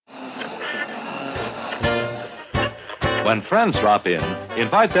When friends drop in,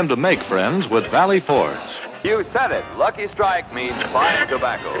 invite them to make friends with Valley Forge. You said it. Lucky Strike means fine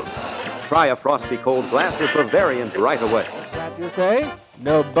tobacco. Try a frosty cold glass of Bavarian right away. That you say?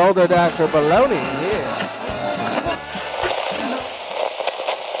 No Boulder Dash or baloney here.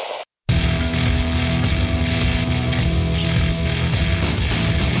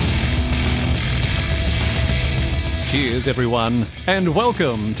 Cheers, everyone, and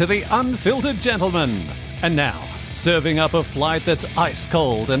welcome to the Unfiltered Gentleman. And now, serving up a flight that's ice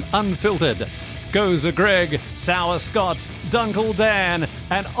cold and unfiltered, Gozer Greg, Sour Scott, Dunkle Dan,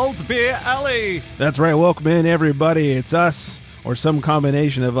 and Alt Beer Ali. That's right. Welcome in, everybody. It's us, or some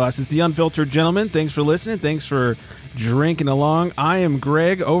combination of us. It's the Unfiltered Gentleman. Thanks for listening. Thanks for drinking along. I am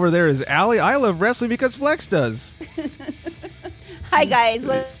Greg. Over there is Ali. I love wrestling because Flex does. Hi, guys.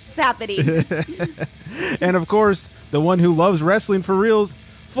 What's happening? And, of course, the one who loves wrestling for reals,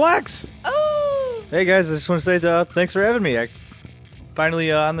 Flex. Oh! Hey, guys. I just want to say thanks for having me. I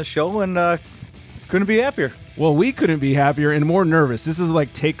finally on the show and couldn't be happier. Well, we couldn't be happier and more nervous. This is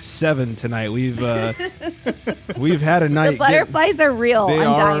like take 7 tonight. We've had a night. The butterflies are real. They I'm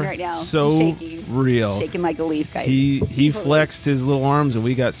are dying right now. So I'm shaking. real. Shaking like a leaf, guys. He flexed his little arms and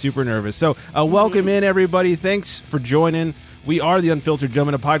we got super nervous. So welcome in, everybody. Thanks for joining. We are the Unfiltered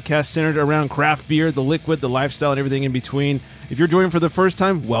Gentleman, a podcast centered around craft beer, the liquid, the lifestyle, and everything in between. If you're joining for the first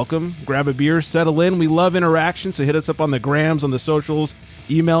time, welcome. Grab a beer, settle in. We love interaction, so hit us up on the grams, on the socials.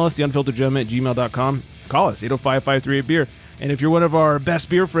 Email us, theunfilteredgentleman@gmail.com. Call us, 805-538-BEER. And if you're one of our best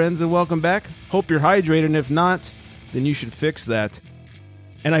beer friends, then welcome back. Hope you're hydrated, and if not, then you should fix that.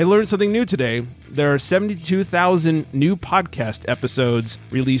 And I learned something new today. There are 72,000 new podcast episodes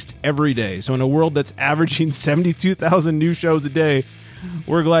released every day. So in a world that's averaging 72,000 new shows a day,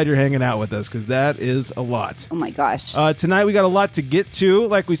 we're glad you're hanging out with us because that is a lot. Oh, my gosh. Tonight we got a lot to get to.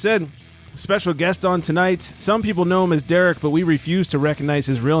 Like we said, special guest on tonight. Some people know him as Derek, but we refuse to recognize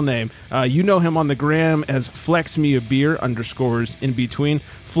his real name. You know him on the gram as FlexMeABeer _ in between.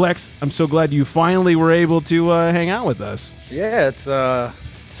 Flex, I'm so glad you finally were able to hang out with us. Yeah, it's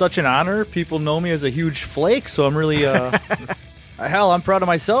such an honor. People know me as a huge flake, so I'm really, hell, I'm proud of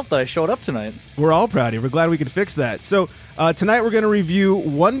myself that I showed up tonight. We're all proud of you. We're glad we could fix that. So tonight we're going to review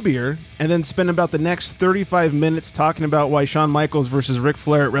one beer and then spend about the next 35 minutes talking about why Shawn Michaels versus Ric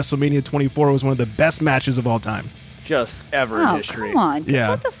Flair at WrestleMania 24 was one of the best matches of all time. Just ever in Oh, history. come on.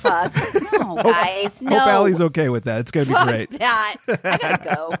 Yeah. What the fuck? No, guys. No. Hope Allie's okay with that. It's going to be Fuck great. that. I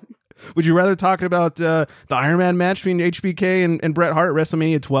gotta go. Would you rather talk about the Iron Man match between HBK and Bret Hart at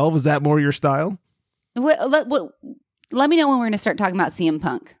WrestleMania 12? Is that more your style? Let me know when we're going to start talking about CM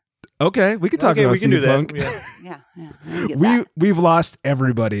Punk. Okay, we can talk about we can CM do Punk. that. Yeah. I get that. We've lost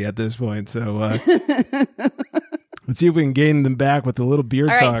everybody at this point, so let's see if we can gain them back with a little beer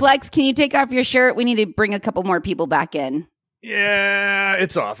All talk. right, Flex, can you take off your shirt? We need to bring a couple more people back in. Yeah,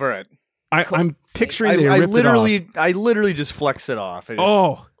 it's off. All right. I'm picturing I they ripped it off. I literally just flexed it off.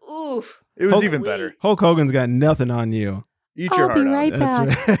 Oof. It was even better. Hulk Hogan's got nothing on you. Eat your I'll be heart right out.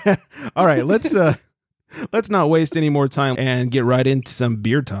 back. That's right. All right, let's not waste any more time and get right into some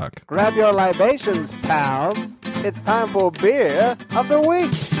beer talk. Grab your libations, pals. It's time for Beer of the Week.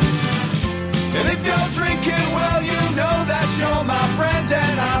 And if you're drinking, well, you know that you're my friend.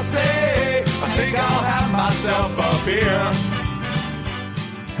 And I'll say, I think I'll have myself a beer.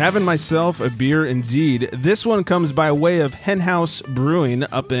 Having myself a beer indeed. This one comes by way of Henhouse Brewing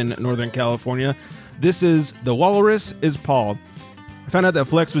up in Northern California. This is The Walrus is Paul. I found out that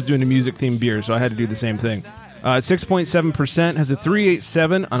Flex was doing a music-themed beer, so I had to do the same thing. 6.7%, has a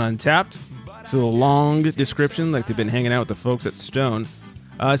 387 on Untappd. It's a little long description, like they've been hanging out with the folks at Stone.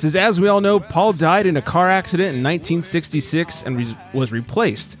 It says, as we all know, Paul died in a car accident in 1966 and was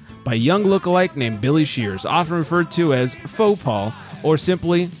replaced by a young lookalike named Billy Shears, often referred to as Faux Paul, or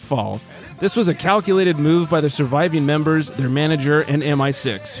simply Fall. This was a calculated move by the surviving members, their manager, and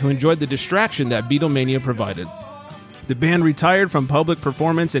MI6, who enjoyed the distraction that Beatlemania provided. The band retired from public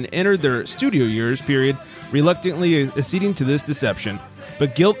performance and entered their studio years period, reluctantly acceding to this deception.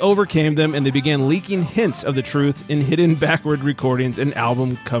 But guilt overcame them, and they began leaking hints of the truth in hidden backward recordings and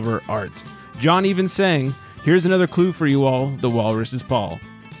album cover art. John even sang, "Here's another clue for you all, the walrus is Paul."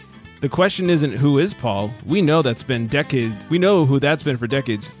 The question isn't who is Paul. We know that's been decades. We know who that's been for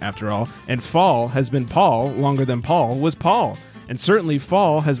decades, after all. And Fall has been Paul longer than Paul was Paul. And certainly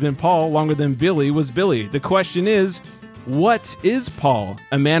Fall has been Paul longer than Billy was Billy. The question is, what is Paul?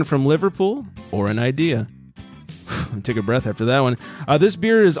 A man from Liverpool or an idea? Take a breath after that one. This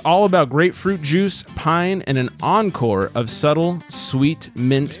beer is all about grapefruit juice, pine, and an encore of subtle, sweet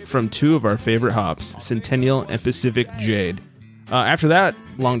mint from two of our favorite hops, Centennial and Pacific Jade. After that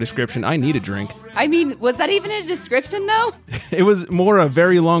long description, I need a drink. I mean, was that even a description, though? It was more a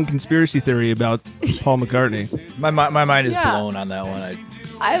very long conspiracy theory about Paul McCartney. My mind is blown on that one.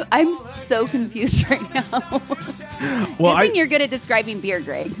 I'm so confused right now. Well, Good thing you're good at describing beer,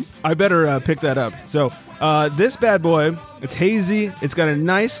 Greg. I better pick that up. So this bad boy, it's hazy. It's got a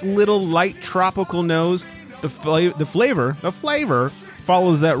nice little light tropical nose. The flavor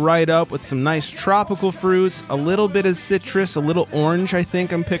follows that right up with some nice tropical fruits, a little bit of citrus, a little orange, I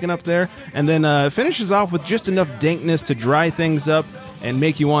think I'm picking up there, and then finishes off with just enough dankness to dry things up and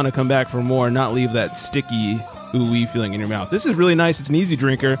make you want to come back for more, not leave that sticky ooey feeling in your mouth. This is really nice. It's an easy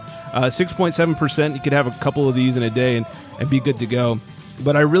drinker. 6.7%. You could have a couple of these in a day and be good to go.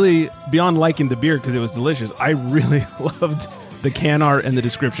 But I really, beyond liking the beer because it was delicious, I really loved the can art and the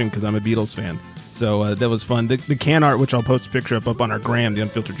description because I'm a Beatles fan. So that was fun. The can art, which I'll post a picture up on our gram, The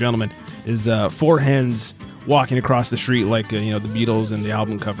Unfiltered Gentleman, is 4 hens walking across the street like the Beatles and the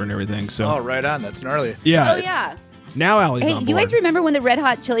album cover and everything. So right on. That's gnarly. Yeah. Oh, yeah. Now Allie's Hey, on board. you guys remember when the Red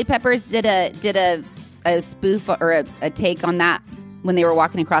Hot Chili Peppers did a spoof or a take on that when they were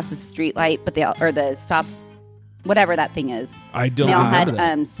walking across the street light, but the stop, whatever that thing is. I don't They all remember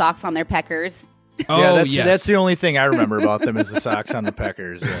had that. socks on their peckers. Yeah, yes. that's the only thing I remember about them is the socks on the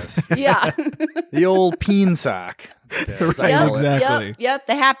peckers. Yes, Yeah. the old peen sock. as I Right, call it. exactly. Yep,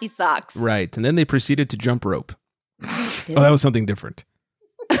 the happy socks. Right, and then they proceeded to jump rope. That was something different.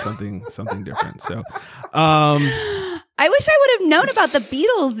 Something different. So, I wish I would have known about the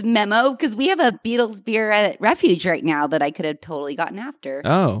Beatles memo because we have a Beatles beer at Refuge right now that I could have totally gotten after.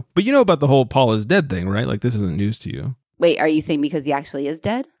 oh, but you know about the whole Paul is dead thing, right? Like this isn't news to you. Wait, are you saying because he actually is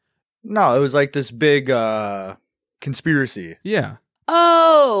dead? No, it was like this big conspiracy. Yeah.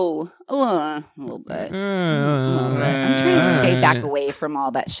 Oh, a little bit. I'm trying to stay back away from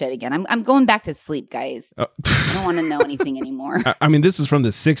all that shit again. I'm going back to sleep, guys. Oh. I don't want to know anything anymore. I mean, this is from the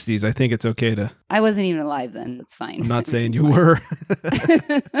 60s. I think it's okay to... I wasn't even alive then. It's fine. I'm not saying you were.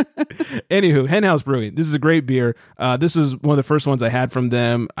 Anywho, Henhouse Brewing. This is a great beer. This is one of the first ones I had from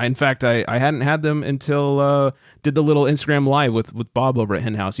them. In fact, I hadn't had them until did the little Instagram live with Bob over at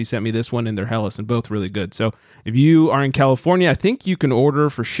Henhouse. He sent me this one and their Hellas, and both really good. So if you are in California, I think you can order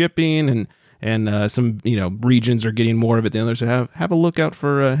for shipping, and some regions are getting more of it than others. So have a look out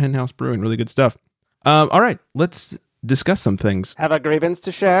for Henhouse Brewing. Really good stuff. All right, let's discuss some things. Have a grievance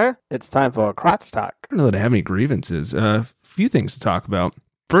to share? It's time for Crotch Talk. I don't know that I have any grievances. A few things to talk about.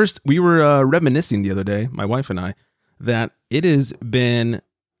 First, we were reminiscing the other day, my wife and I, that it has been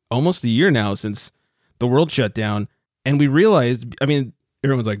almost a year now since the world shut down. And we realized, I mean,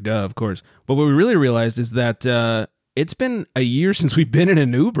 everyone's like, duh, of course. But what we really realized is that it's been a year since we've been in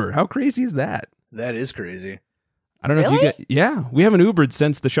an Uber. How crazy is that? That is crazy. I don't know if you get... Yeah, we haven't Ubered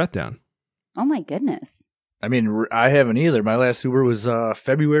since the shutdown. Oh my goodness. I mean, I haven't either. My last Uber was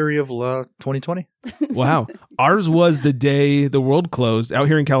February of 2020. Wow. Ours was the day the world closed out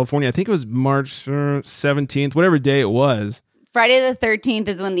here in California. I think it was March 17th, whatever day it was. Friday the 13th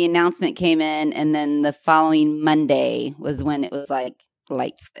is when the announcement came in, and then the following Monday was when it was like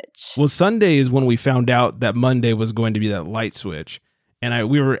light switch. Well, Sunday is when we found out that Monday was going to be that light switch. And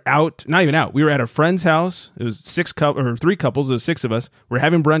we were out, not even out. We were at a friend's house. It was 3 couples. It was 6 of us. We're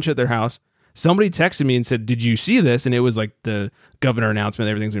having brunch at their house. Somebody texted me and said, "Did you see this?" And it was like the governor announcement,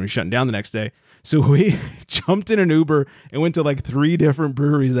 everything's going to be shutting down the next day. So we jumped in an Uber and went to like 3 different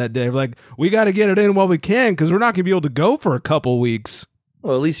breweries that day. We're like, we got to get it in while we can because we're not going to be able to go for a couple weeks.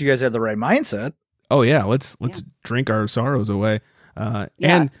 Well, at least you guys had the right mindset. Oh yeah, let's drink our sorrows away.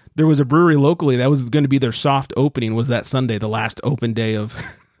 And there was a brewery locally that was going to be their soft opening. Was that Sunday, the last open day of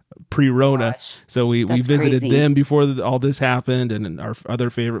pre-Rona? Gosh, so we visited crazy. them before all this happened, and our other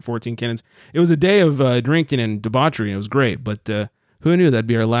favorite 14 Cannons. It was a day of drinking and debauchery, and it was great. But who knew that'd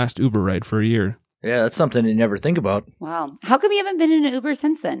be our last Uber ride for a year? Yeah, that's something you never think about. Wow. How come you haven't been in an Uber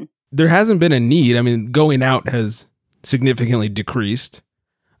since then? There hasn't been a need. I mean, going out has significantly decreased.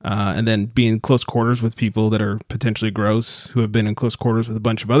 And then being in close quarters with people that are potentially gross, who have been in close quarters with a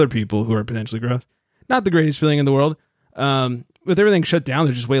bunch of other people who are potentially gross. Not the greatest feeling in the world. With everything shut down,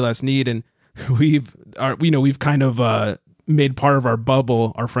 there's just way less need. And we've kind of made part of our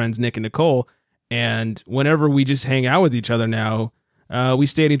bubble, our friends Nick and Nicole. And whenever we just hang out with each other now, we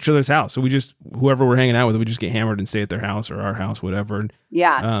stay at each other's house. So whoever we're hanging out with, we just get hammered and stay at their house or our house, whatever. And,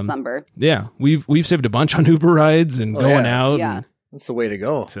 Yeah, slumber. yeah, we've saved a bunch on Uber rides and going out. Yeah. And, That's the way to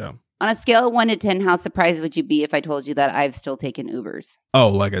go. so. On a scale of 1 to 10, how surprised would you be if I told you that I've still taken Ubers? Oh,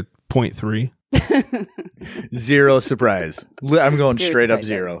 like a 0.3? Zero surprise. I'm going Zero straight up surprise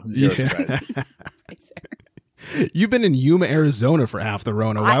zero. Zero Yeah. surprise. You've been in Yuma, Arizona for half the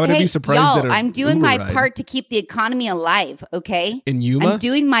Rona. Why would I be surprised y'all, at a I'm doing Uber my ride? part to keep the economy alive, okay? In Yuma? I'm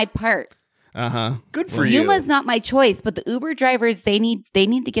doing my part. Uh-huh. Good for you. Yuma's not my choice, but the Uber drivers, they need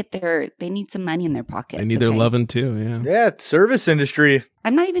to get they need some money in their pockets. They need their okay? loving too, yeah. Yeah, service industry.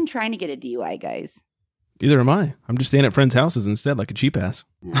 I'm not even trying to get a DUI, guys. Either am I. I'm just staying at friends' houses instead, like a cheap ass.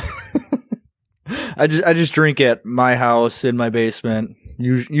 I just drink at my house in my basement,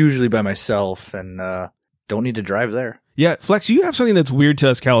 usually by myself, and don't need to drive there. Yeah, Flex, you have something that's weird to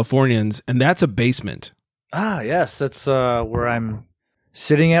us Californians, and that's a basement. Ah, yes, that's where I'm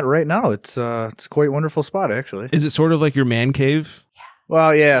sitting at right now. It's quite a wonderful spot, actually. Is it sort of like your man cave?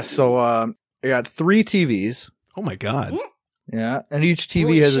 Well, yeah. So I got 3 TVs. Oh my God. Yeah, and each TV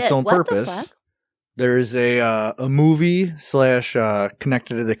Holy has shit, its own what the purpose. fuck? There's a movie /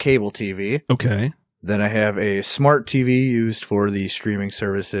 connected to the cable TV. Okay. Then I have a smart TV used for the streaming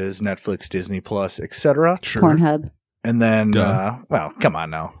services, Netflix, Disney Plus, etc. Sure. Pornhub. And then, Duh. well, come on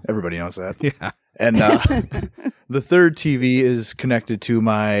now, everybody knows that. Yeah. And the third TV is connected to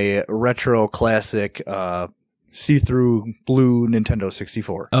my retro classic see-through blue Nintendo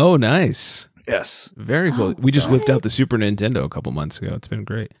 64. Oh, nice. Yes. Very cool. We just whipped out the Super Nintendo a couple months ago. It's been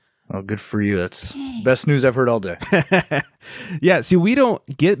great. Oh, good for you. That's best news I've heard all day. Yeah, see, we don't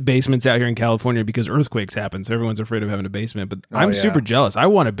get basements out here in California because earthquakes happen, so everyone's afraid of having a basement. But I'm yeah. super jealous. I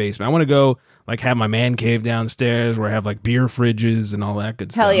want a basement. I want to go like have my man cave downstairs where I have like beer fridges and all that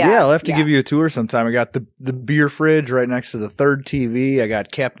good stuff. Hell yeah. Yeah, I'll have to give you a tour sometime. I got the beer fridge right next to the third TV. I got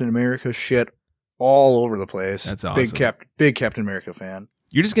Captain America shit all over the place. That's awesome. Big Captain America fan.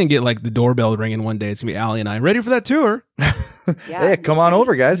 You're just gonna get like the doorbell ringing one day. It's gonna be Allie and I ready for that tour. Yeah. Hey, come on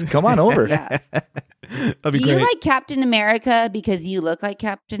over, guys. Come on over. Yeah. That'd be Do great. you like Captain America because you look like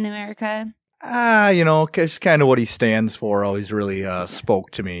Captain America? Just kind of what he stands for always really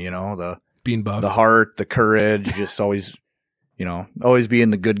spoke to me, the Being buff. the heart, the courage, just always, always being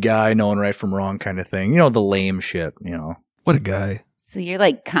the good guy, knowing right from wrong kind of thing. The lame shit, What a guy. So you're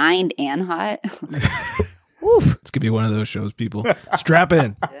like kind and hot? Oof. It's gonna be one of those shows, people. Strap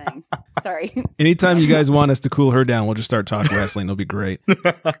in. Dang. Sorry. Anytime you guys want us to cool her down, we'll just start talking wrestling. It'll be great.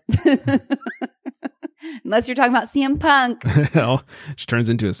 Unless you're talking about CM Punk. Hell, she turns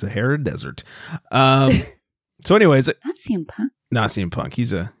into a Sahara Desert. So anyways, Not CM Punk. not CM Punk.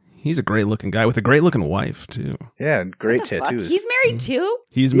 He's a great looking guy with a great looking wife too. Yeah, great What the fuck? tattoos. He's married too?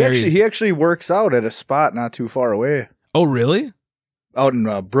 He's he married. actually works out at a spot not too far away. Oh, really? Out in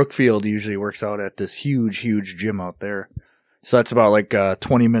Brookfield, he usually works out at this huge gym out there. So that's about like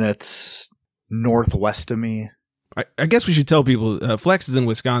 20 minutes northwest of me. I guess we should tell people. Flex is in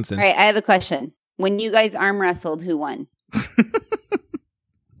Wisconsin. All right, I have a question. When you guys arm wrestled, who won?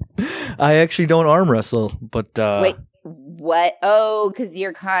 I actually don't arm wrestle, but Wait, what? Oh, because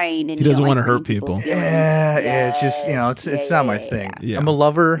you're kind and He you doesn't don't wanna like hurt hurting people's people. feelings. yeah, it's just it's Yes. not my Yeah, thing. yeah. I'm a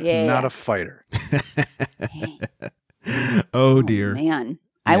lover, Yeah. not a fighter. Oh dear. Man. Yeah.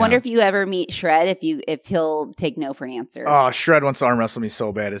 I wonder if you ever meet Shred, if he'll take no for an answer. Oh, Shred wants to arm wrestle me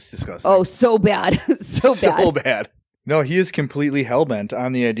so bad, it's disgusting. Oh, so bad. so bad. So bad. No, he is completely hellbent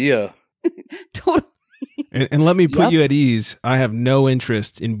on the idea. Totally. And let me put Yep. you at ease. I have no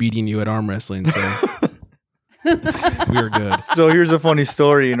interest in beating you at arm wrestling, so we're good. So here's a funny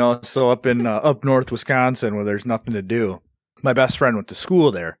story, So up in up north Wisconsin, where there's nothing to do, my best friend went to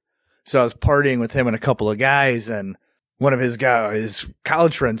school there. So I was partying with him and a couple of guys, and one of his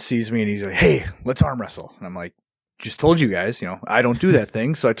college friends sees me and he's like, "Hey, let's arm wrestle." And I'm like, "Just told you guys, I don't do that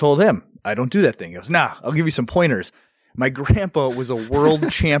thing." So I told him, "I don't do that thing." He goes, "Nah, I'll give you some pointers." My grandpa was a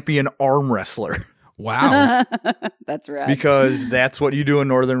world champion arm wrestler. Wow. That's right. Because that's what you do in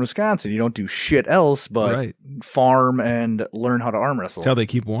northern Wisconsin. You don't do shit else but Right. farm and learn how to arm wrestle. That's how they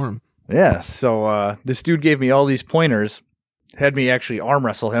keep warm. Yeah, so this dude gave me all these pointers, had me actually arm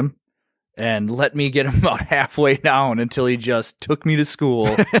wrestle him, and let me get him about halfway down until he just took me to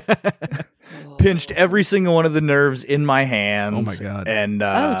school, pinched every single one of the nerves in my hands. Oh my God. And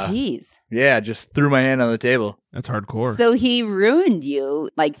oh, jeez. yeah, just threw my hand on the table. That's hardcore. So he ruined you.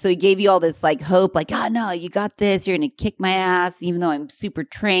 So he gave you all this hope, no, you got this. You're going to kick my ass, even though I'm super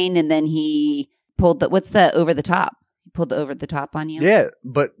trained. And then he pulled what's the over the top? He pulled the over the top on you? Yeah,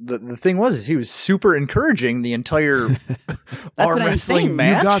 but the thing was he was super encouraging the entire arm what I'm wrestling saying.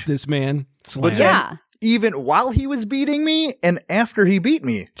 match. You got this, man. Slam. Yeah. Even while he was beating me and after he beat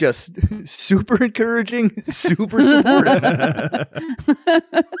me, just super encouraging, super supportive.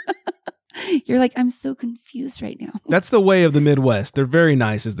 You're like, I'm so confused right now. That's the way of the Midwest. They're very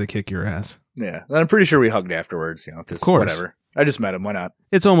nice as they kick your ass. Yeah, and I'm pretty sure we hugged afterwards, because Of course. whatever. I just met him, why not?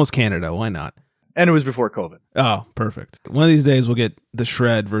 It's almost Canada. Why not? And it was before COVID. Oh, perfect. One of these days we'll get the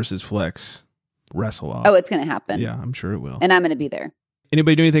Shred versus Flex wrestle off. Oh, it's going to happen. Yeah, I'm sure it will. And I'm going to be there.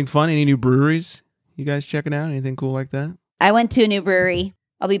 Anybody do anything fun? Any new breweries you guys checking out? Anything cool like that? I went to a new brewery.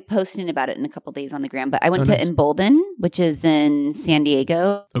 I'll be posting about it in a couple days on the gram, but I went Oh, to nice. Embolden, which is in San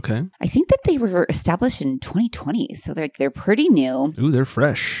Diego. Okay. I think that they were established in 2020, so they're pretty new. Ooh, they're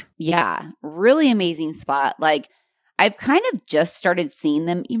fresh. Yeah, really amazing spot. Like, I've kind of just started seeing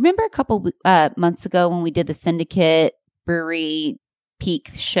them. You remember a couple months ago when we did the Syndicate Brewery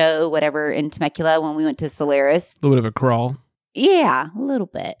Peak show, whatever, in Temecula when we went to Solaris? A little bit of a crawl. Yeah, a little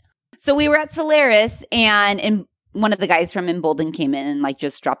bit. So we were at Solaris, and one of the guys from Embolden came in and like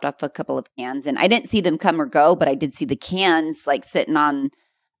just dropped off a couple of cans. And I didn't see them come or go, but I did see the cans like sitting on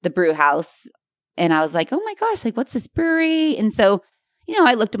the brew house. And I was like, oh my gosh, like what's this brewery? And so, you know,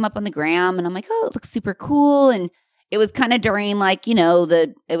 I looked them up on the gram and I'm like, oh, it looks super cool. And it was kind of during like, you know,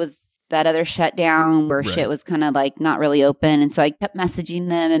 it was that other shutdown where shit was kind of like not really open. And so I kept messaging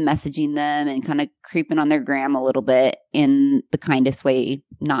them and kind of creeping on their gram a little bit in the kindest way,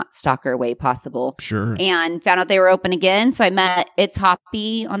 not stalker way possible. Sure. And found out they were open again. So I met It's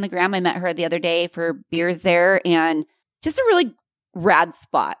Hoppy on the gram. I met her the other day for beers there, and just a really rad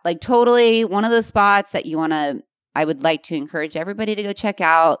spot. Like totally one of those spots that I would like to encourage everybody to go check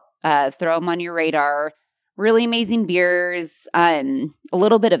out, throw them on your radar. Really amazing beers, a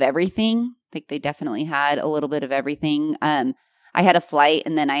little bit of everything. I think they definitely had a little bit of everything. I had a flight,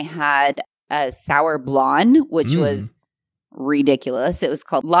 and then I had a sour blonde, which was ridiculous. It was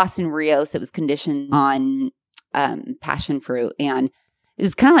called Los and Rios. It was conditioned on passion fruit, and it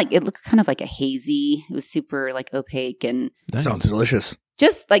was kind of like, it looked kind of like a hazy. It was super like opaque, and Nice. Sounds delicious.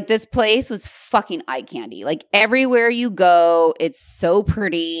 just like this place was fucking eye candy. Like everywhere you go, it's so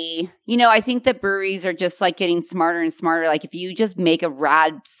pretty. You know, I think that breweries are just like getting smarter and smarter. Like if you just make a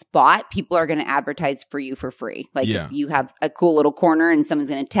rad spot, people are going to advertise for you for free. Like if you have a cool little corner and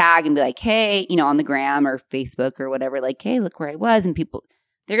someone's going to tag and be like, hey, you know, on the gram or Facebook or whatever, like, hey, look where I was. And people,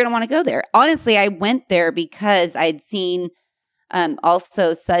 they're going to want to go there. Honestly, I went there because I'd seen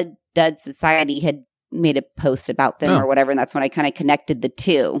also Sud Dud Society had made a post about them or whatever. And that's when I kind of connected the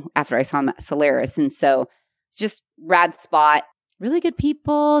two after I saw them at Solaris. And so just rad spot, really good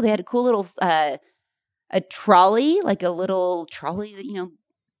people. They had a cool little, a trolley, like a little trolley that, you know,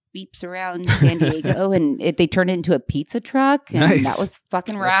 beeps around San Diego. And they turned it into a pizza truck. And that was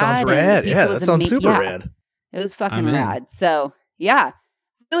fucking rad. That sounds rad. Yeah, that sounds super rad. It was fucking rad. So yeah,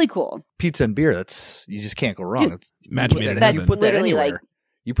 really cool. Pizza and beer, you just can't go wrong. Dude, Match made in that's heaven. literally like,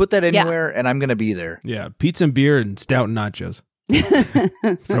 you put that anywhere, and I'm going to be there. Yeah, pizza and beer and stout and nachos.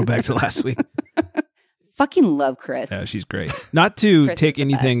 Throw back to last week. fucking love Chris. Yeah, she's great. Not to Chris take is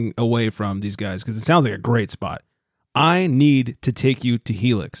the anything away from these guys, because it sounds like a great spot. I need to take you to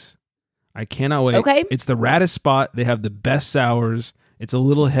Helix. I cannot wait. Okay. It's the raddest spot. They have the best sours. It's a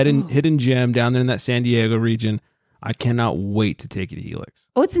little hidden gem down there in that San Diego region. I cannot wait to take you to Helix.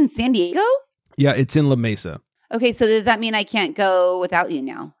 Oh, it's in San Diego? Yeah, it's in La Mesa. Okay, so does that mean I can't go without you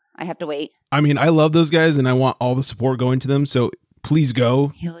now? I have to wait. I mean, I love those guys, and I want all the support going to them. So please go.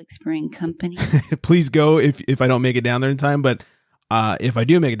 Helix Brewing Company. Please go if I don't make it down there in time. But if I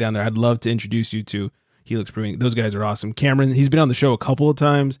do make it down there, I'd love to introduce you to Helix Brewing. Those guys are awesome. Cameron, he's been on the show a couple of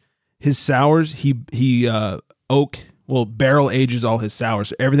times. His sours, he barrel ages all his sours.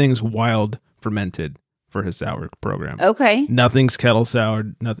 So everything's wild fermented for his sour program. Okay. Nothing's kettle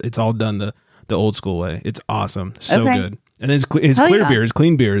soured. It's all done the old school way. It's awesome. So good. And his clear beer, his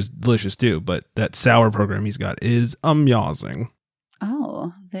clean beer is delicious too. But that sour program he's got is amazing.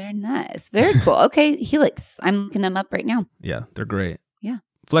 Oh, very nice. Very cool. Okay, Helix. I'm looking them up right now. Yeah, they're great. Yeah.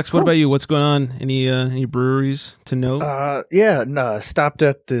 Flex, what about you? What's going on? Any breweries to note? Stopped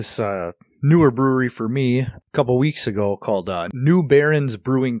at this newer brewery for me a couple weeks ago called New Barons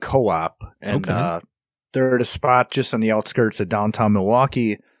Brewing Co-op. And they're at a spot just on the outskirts of downtown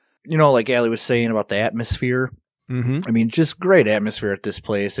Milwaukee. You know, like Allie was saying about the atmosphere. Mm-hmm. I mean, just great atmosphere at this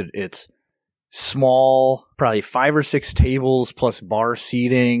place. It's small, probably 5 or 6 tables plus bar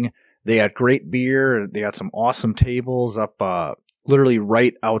seating. They got great beer. They got some awesome tables up literally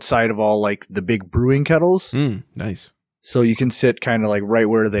right outside of all like the big brewing kettles. Nice. So you can sit kind of like right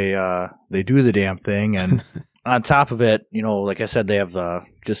where they do the damn thing. And on top of it, you know, like I said, they have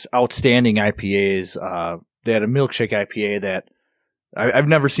just outstanding IPAs. They had a milkshake IPA that I've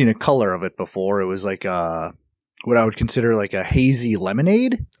never seen a color of it before. It was like what I would consider like a hazy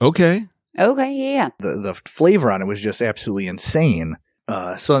lemonade. Okay. Yeah. The flavor on it was just absolutely insane.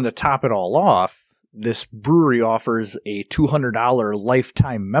 So then to top it all off, this brewery offers a $200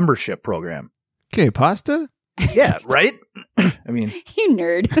 lifetime membership program. Okay, pasta? Yeah, right? I mean, you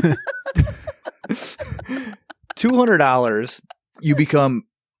nerd. $200, you become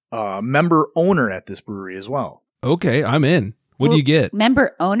member owner at this brewery as well. Okay, I'm in. What do you get?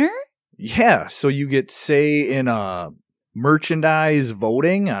 Member owner? Yeah, so you get say in merchandise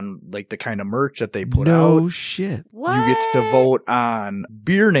voting on like the kind of merch that they put out. No shit. What? You get to vote on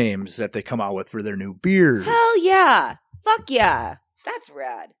beer names that they come out with for their new beers. Hell yeah. Fuck yeah. That's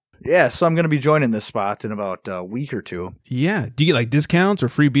rad. Yeah, so I'm going to be joining this spot in about a week or two. Yeah. Do you get like discounts or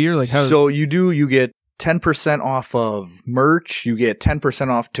free beer? Like how? So you get 10% off of merch. You get 10%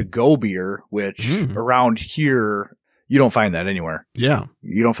 off to-go beer, which around here, you don't find that anywhere. Yeah.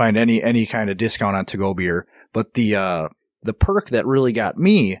 You don't find any kind of discount on to-go beer. But the perk that really got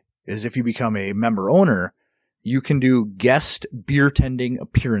me is if you become a member owner, you can do guest beer tending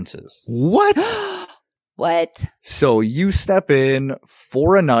appearances. What? What? So you step in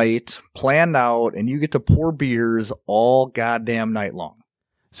for a night, planned out, and you get to pour beers all goddamn night long.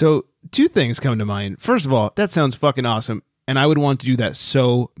 So 2 things come to mind. First of all, that sounds fucking awesome, and I would want to do that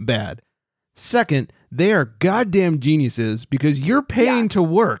so bad. Second, they are goddamn geniuses because you're paying to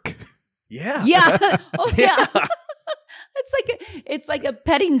work. Yeah. Yeah. Oh yeah. It's like a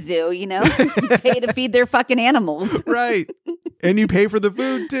petting zoo, you know? You pay to feed their fucking animals. Right. And you pay for the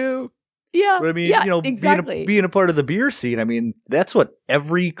food too. Yeah. But I mean, yeah, you know, exactly. being a part of the beer scene, I mean, that's what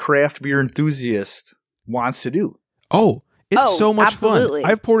every craft beer enthusiast wants to do. Oh, it's so much absolutely.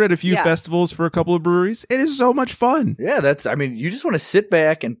 fun. I've poured at a few Yeah. festivals for a couple of breweries. It is so much fun. Yeah, you just want to sit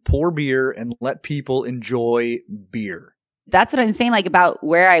back and pour beer and let people enjoy beer. That's what I'm saying, like, about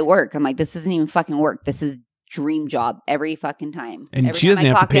where I work. I'm like, this isn't even fucking work. This is dream job every fucking time. And every she time doesn't I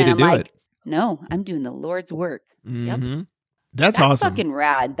have to clock pay in, to I'm do like, it. No, I'm doing the Lord's work. Yep. Mhm. That's That's awesome. fucking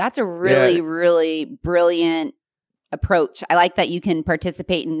rad. That's a really, really brilliant approach. I like that you can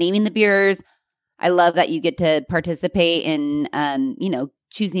participate in naming the beers. I love that you get to participate in,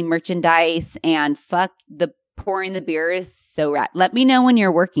 choosing merchandise, and fuck, the pouring the beer is so rad. Let me know when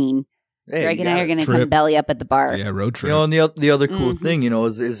you're working. Hey, Greg you and I got are it. going to Trip. come belly up at the bar. Yeah, road You trip. know, and the other cool Mhm. thing, you know,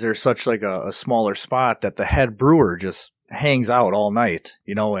 is there's such like a smaller spot that the head brewer just hangs out all night,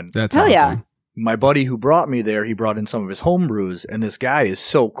 you know, and That's Hell awesome. yeah. my buddy who brought me there, he brought in some of his home brews, and this guy is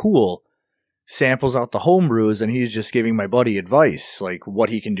so cool, samples out the home brews, and he's just giving my buddy advice, like what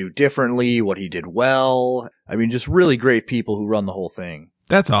he can do differently, what he did well. I mean, just really great people who run the whole thing.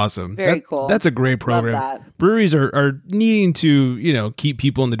 That's awesome. Very cool. That's a great program. Love that. Breweries are needing to, you know, keep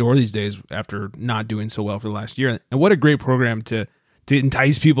people in the door these days after not doing so well for the last year. And what a great program to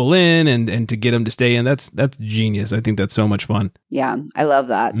entice people in and to get them to stay in. That's genius. I think that's so much fun. Yeah, I love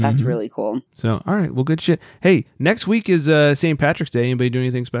that. That's Mhm. really cool. So, all right. Well, good shit. Hey, next week is St. Patrick's Day. Anybody do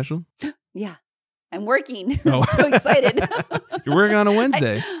anything special? Yeah. I'm working. Oh. I'm so excited. You're working on a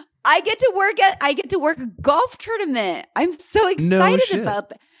Wednesday. I get to work a golf tournament. I'm so excited shit. about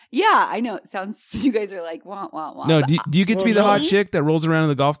that. Yeah, I know. It sounds, you guys are like, wah, wah, wah. No, But, do you get to be the hot really? chick that rolls around in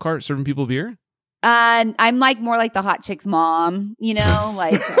the golf cart serving people beer? And I'm like more like the hot chick's mom, you know,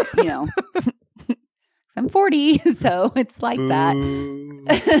 like, you know, 'cause I'm 40, so it's like that.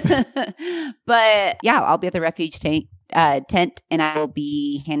 But yeah, I'll be at the refuge tent, and I will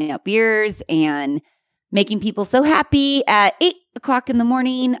be handing out beers and making people so happy at 8:00 in the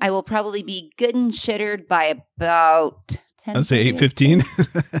morning. I will probably be good and shittered by about 10. I'd say 8:15.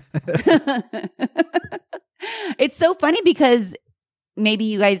 It's so funny because maybe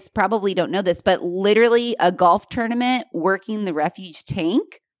you guys probably don't know this, but literally a golf tournament working the refuge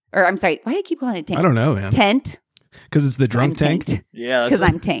tank, or I'm sorry, why do I keep calling it tank? I don't know, man. Tent. Because it's the So drunk I'm tank. tanked. Yeah, Because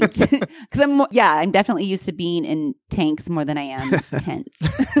I'm tanked. Because I'm definitely used to being in tanks more than I am tents.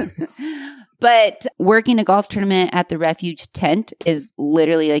 But working a golf tournament at the refuge tent is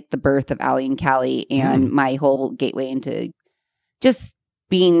literally like the birth of Allie and Callie and my whole gateway into just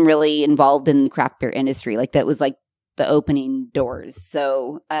being really involved in the craft beer industry. Like that was like the opening doors.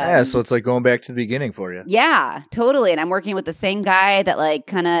 So yeah, so it's like going back to the beginning for you. yeah, totally. And I'm working with the same guy that like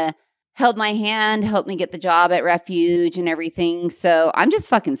kind of held my hand, helped me get the job at Refuge and everything. So I'm just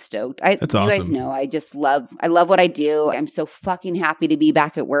fucking stoked. That's You guys awesome. know I love what I do. I'm so fucking happy to be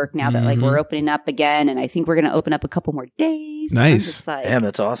back at work now that like we're opening up again. And I think we're going to open up a couple more days. I'm Nice. just like, Damn,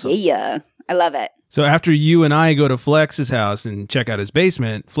 that's awesome. yeah, I love it. So after you and I go to Flex's house and check out his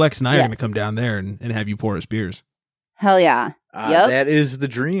basement, Flex and I are Yes. going to come down there and have you pour us beers. Hell yeah. Yep. That is the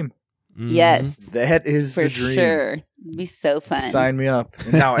dream. Mhm. Yes, That is for the dream. sure. It'd be so fun. Sign me up.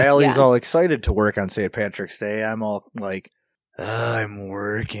 And now Allie's Yeah. all excited to work on St. Patrick's Day. I'm all like, I'm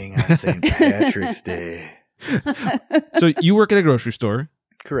working on St. Patrick's Day. So you work at a grocery store.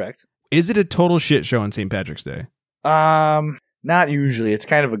 Correct. Is it a total shit show on St. Patrick's Day? Not usually. It's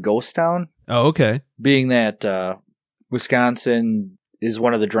kind of a ghost town, Oh, okay. being that Wisconsin is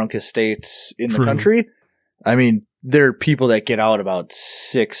one of the drunkest states in True. the country. I mean, there are people that get out about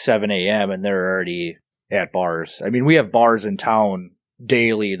 6, 7 a.m. and they're already at bars. I mean, we have bars in town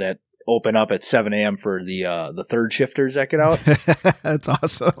daily that open up at 7 a.m. for the third shifters that get out. That's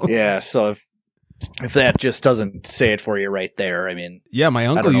awesome. Yeah, so if that just doesn't say it for you right there, I mean, Yeah, my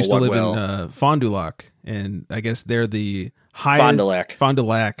uncle know used to what live will. in Fond du Lac, and I guess they're the highest Fond du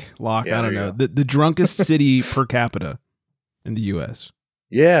Lac. Lac. Yeah, I don't there know you the drunkest city per capita in the U.S.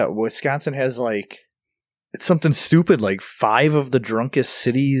 Yeah, Wisconsin has it's something stupid, 5 of the drunkest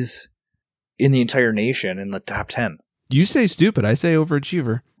cities in the entire nation in the top 10. You say stupid, I say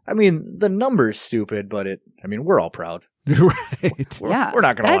overachiever. I mean, the number's stupid, but we're all proud. Right? Yeah. We're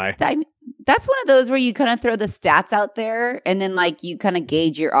not going to lie. That's one of those where you kind of throw the stats out there and then you kind of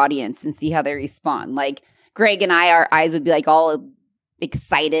gauge your audience and see how they respond. Like Greg and I, our eyes would be all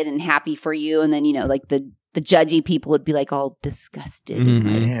excited and happy for you. And then, the judgy people would be all disgusted. Mhm.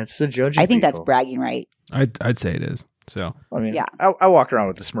 And, Yeah, it's the judging I think that's people. bragging rights. I'd say it is. So I mean, Yeah. I walk around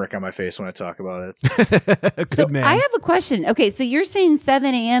with a smirk on my face when I talk about it. good So man. I have a question. Okay, so you're saying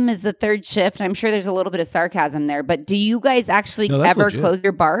 7 a.m. is the third shift. I'm sure there's a little bit of sarcasm there, but do you guys actually No, that's ever legit. close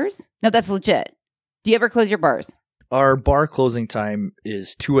your bars? No, that's legit. Do you ever close your bars? Our bar closing time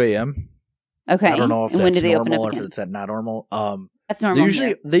is 2 a.m. Okay. I don't know if and that's when do they open normal up or if again? it's not normal. That's normal.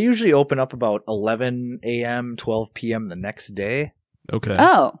 They usually open up about 11 a.m., 12 p.m. the next day. Okay.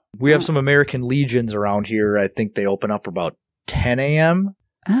 Oh. We have some American Legions around here. I think they open up about 10 a.m.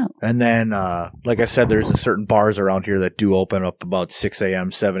 Oh. And then, like I said, there's a certain bars around here that do open up about 6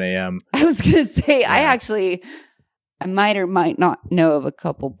 a.m., 7 a.m. I was going to say, I might or might not know of a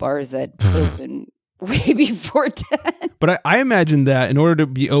couple bars that open way before 10. But I imagine that in order to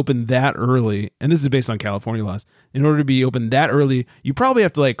be open that early, and this is based on California laws, in order to be open that early, you probably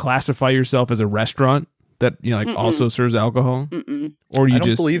have to classify yourself as a restaurant that also serves alcohol, Mm-mm. or you I don't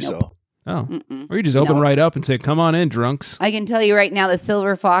just believe Nope. so. oh, Mm-mm. or you just open No. right up and say, "Come on in, drunks." I can tell you right now, the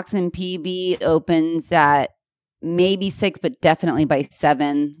Silver Fox in PB opens at maybe 6, but definitely by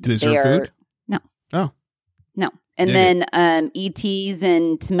 7. Do they serve food? No. Oh. No. And Dig then ET's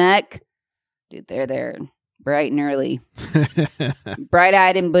and Temec, dude, they're there bright and early.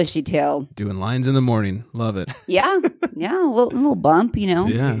 Bright-eyed and bushy-tailed. Doing lines in the morning, love it. Yeah. Yeah, a little bump,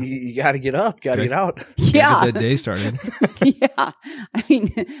 Yeah, You got to get up, got to Okay. get out. Yeah. get that day started. Yeah. I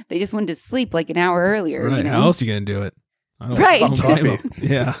mean, they just went to sleep an hour earlier. Right? You know? How else are you gonna do it? Right. Coffee.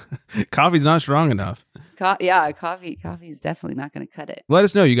 Yeah, coffee's not strong enough. Coffee's definitely not going to cut it. Let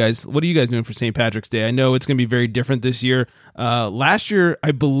us know, you guys. What are you guys doing for St. Patrick's Day? I know it's going to be very different this year. Last year,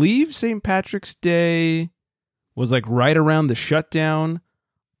 I believe St. Patrick's Day was right around the shutdown.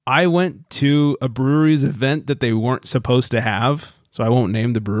 I went to a brewery's event that they weren't supposed to have, so I won't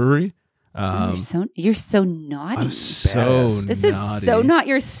name the brewery. You're so naughty. I'm so This naughty. is so not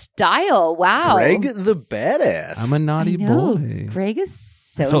your style. Wow. Greg the badass. I'm a naughty I know. boy. Greg is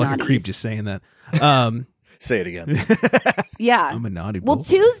so I feel naughty. like a creep just saying that. Say it again. Yeah. I'm a naughty boy. Well,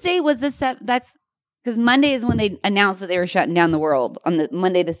 Tuesday was that's because Monday is when they announced that they were shutting down the world on the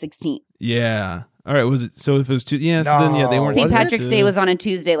Monday the 16th. Yeah. All right. Was it? So if it was Tuesday, yeah. So then, yeah, they weren't. St. Was it? Patrick's Day was on a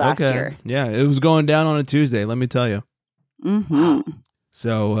Tuesday last Okay. year. Yeah, it was going down on a Tuesday. Let me tell you. Mm-hmm.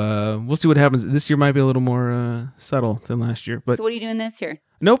 So we'll see what happens. This year might be a little more subtle than last year, but So what are you doing this year?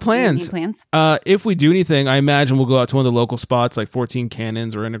 no Any plans. plans? If we do anything, I imagine we'll go out to one of the local spots like 14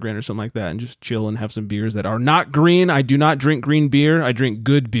 Cannons or Integrin or something like that and just chill and have some beers that are not green. I do not drink green beer. I drink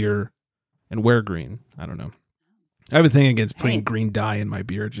good beer and wear green. I don't know. I have a thing against putting Hey. green dye in my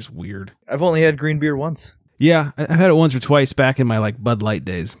beer. It's just weird. I've only had green beer once. Yeah, I've had it once or twice back in my Bud Light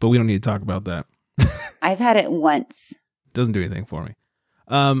days, but we don't need to talk about that. I've had it once. Doesn't do anything for me.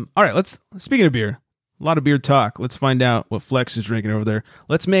 All right, speaking of beer, a lot of beer talk. Let's find out what Flex is drinking over there.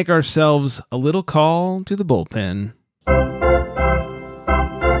 Let's make ourselves a little call to the bullpen.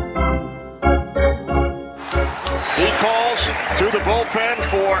 He calls to the bullpen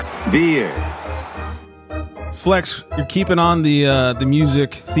for Beer. Flex, you're keeping on the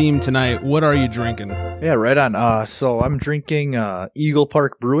music theme tonight. What are you drinking? Yeah, right on. So I'm drinking Eagle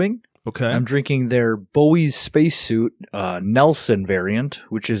Park Brewing. Okay. I'm drinking their Bowie's Spacesuit Nelson variant,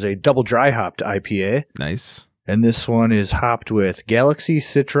 which is a double dry hopped IPA. Nice. And this one is hopped with Galaxy,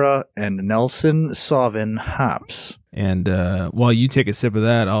 Citra, and Nelson Sauvin hops. And while you take a sip of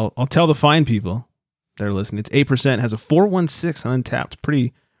that, I'll tell the fine people that are listening. It's 8%, has a 4.16 on Untapped.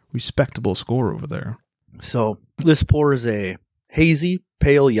 Pretty respectable score over there. So this pour is a hazy,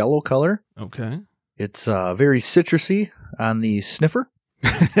 pale yellow color. Okay. It's very citrusy on the sniffer.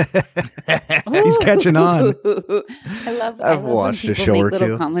 He's catching on. I love. I've when watched a people show make or little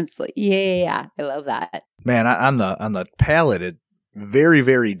two. Comments yeah. I love that. Man, on the palate, it very,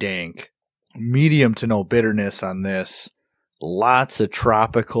 very dank. medium to no bitterness on this. Lots of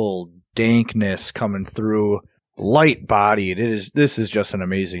tropical dankness coming through. Light bodied. This is just an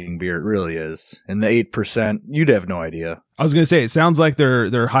amazing beer. It really is. And the 8%, you'd have no idea. I was going to say, it sounds like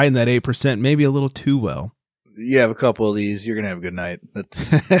they're hiding that 8% maybe a little too well. You have a couple of these, you're going to have a good night.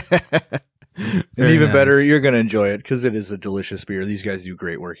 That's and Very even nice. better, you're going to enjoy it because it is a delicious beer. These guys do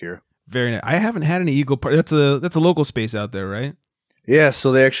great work here. Very nice. I haven't had any Eagle Park. That's a local space out there, right? Yeah,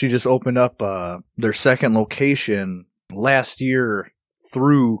 so they actually just opened up their second location last year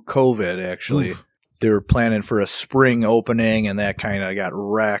through COVID, actually. Oof. They were planning for a spring opening, and that kind of got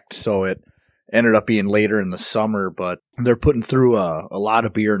wrecked, so it ended up being later in the summer. But they're putting through a lot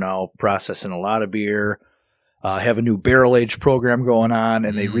of beer now, processing a lot of beer, have a new barrel-aged program going on,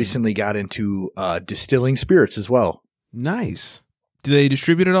 and they recently got into distilling spirits as well. Nice. Do they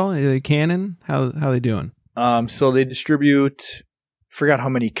distribute it all? Are they canning? How they doing? So they distribute, forgot how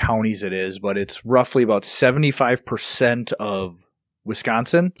many counties it is, but it's roughly about 75% of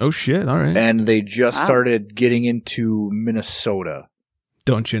Wisconsin. Oh, shit. All right. And they just started getting into Minnesota.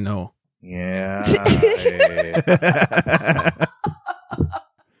 Don't you know? Yeah.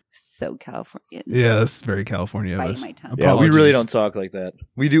 So Californian. Yeah, that's very California of Biting us. my tongue. Yeah, we really Apologies. don't talk like that.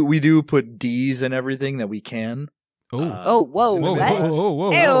 We do put D's in everything that we can. Oh, whoa. Whoa, what? whoa,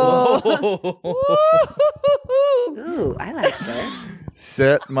 whoa, whoa. Ew. Ooh, I like this.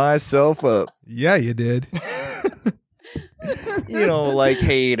 Set myself up. Yeah, you did. You know, like,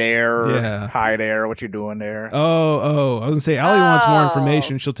 hey there, Yeah. hi there, what you doing there? Oh, I was going to say, Allie wants more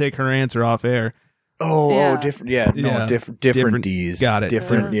information. She'll take her answer off air. Oh, different. Yeah, no, Yeah. different D's. Got it.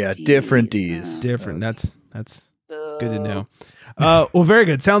 Different. Those Yeah, Ds. different D's. Different. That's good to know. Well, very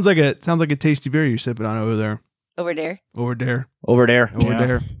good. Sounds like a tasty beer you're sipping on over there. Over there. Over there. Over there. Over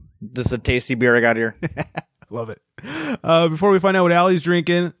there. This is a tasty beer I got here. Love it. Before we find out what Allie's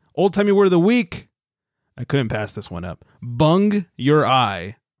drinking, old timey word of the week. I couldn't pass this one up. Bung your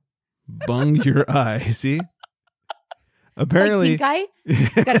eye. Bung your eye. See? Apparently, Like pink eye?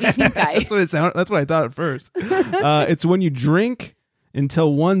 It's gotta be pink eye. that's what it sounded. That's what I thought at first. It's when you drink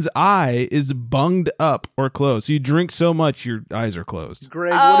until one's eye is bunged up or closed. So you drink so much your eyes are closed.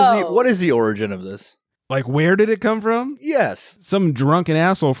 Greg, Oh. what is the origin of this? Like, where did it come from? Yes. Some drunken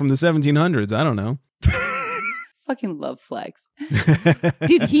asshole from the 1700s. I don't know. Fucking love Flex.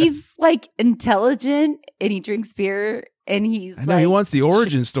 Dude, he's like intelligent and he drinks beer and he's I know like, he wants the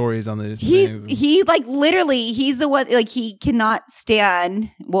origin stories on this. he like literally he's the one like he cannot stand,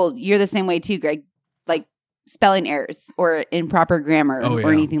 well, you're the same way too, Greg, like spelling errors or improper grammar Oh, yeah.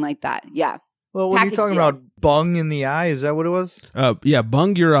 or anything like that. Yeah. Well, what are you Package talking deal. about? Bung in the eye? Is that what it was? Yeah,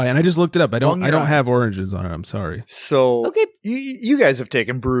 bung your eye. And I just looked it up. I Bung don't your eye. have origins on it. I'm sorry. So, Okay. you guys have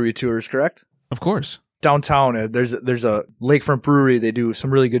taken brewery tours, correct? Of course. Downtown, there's a lakefront brewery. They do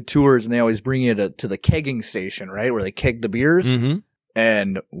some really good tours, and they always bring you to the kegging station, right, where they keg the beers. Mm-hmm.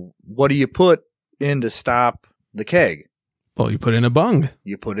 And what do you put in to stop the keg? Well, you put in a bung.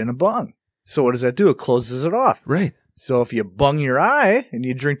 You put in a bung. So what does that do? It closes it off. Right. So if you bung your eye and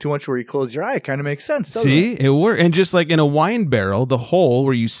you drink too much where you close your eye, it kind of makes sense, doesn't See, it? it works. And just like in a wine barrel, the hole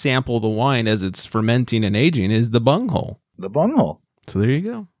where you sample the wine as it's fermenting and aging is the bung hole. The bung hole. So there you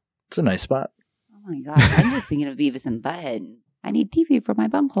go. It's a nice spot. Oh my god. I'm just thinking of Beavis and Butthead. I need TV for my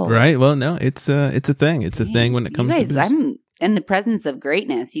bunghole. Right. Well, no, it's a thing. It's a thing when it comes you guys, to this. I'm in the presence of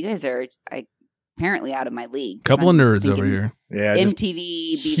greatness. You guys are apparently out of my league. Couple I'm of nerds over thinking here. Yeah, just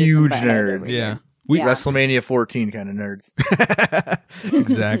MTV, Beavis huge and Butthead over nerds. here. Yeah. Yeah. WrestleMania 14 kind of nerds.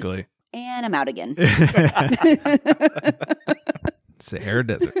 Exactly. And I'm out again. Sahara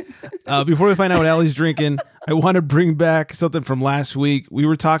Desert. Before we find out what Allie's drinking, I want to bring back something from last week. We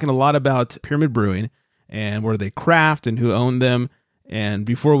were talking a lot about Pyramid Brewing and where they craft and who owned them. And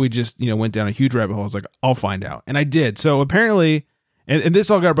before we just, went down a huge rabbit hole, I was like, I'll find out. And I did. So apparently, and this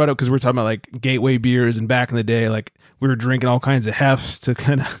all got brought up because we were talking about like gateway beers, and back in the day, like we were drinking all kinds of hefts to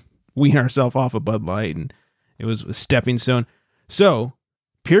kind of wean ourselves off of Bud Light, and it was a stepping stone. So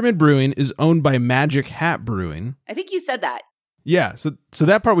Pyramid Brewing is owned by Magic Hat Brewing. I think you said that. Yeah, so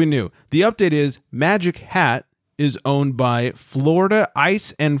that part we knew. The update is Magic Hat is owned by Florida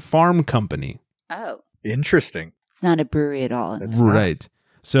Ice and Farm Company. Oh. Interesting. It's not a brewery at all. It's not. Right.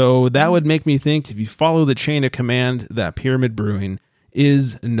 So that would make me think, if you follow the chain of command, that Pyramid Brewing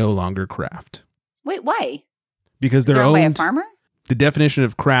is no longer craft. Wait, why? Because They're they're owned by a owned. farmer? The definition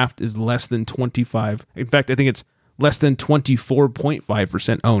of craft is less than 25. In fact, I think it's less than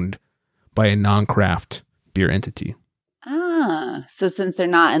 24.5% owned by a non-craft beer entity. Ah, so since they're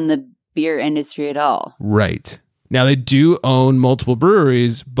not in the beer industry at all. Right. Now, they do own multiple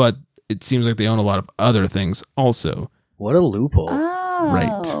breweries, but it seems like they own a lot of other things also. What a loophole. Oh.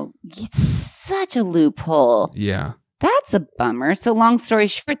 Oh, it's such a loophole. Yeah. That's a bummer. So long story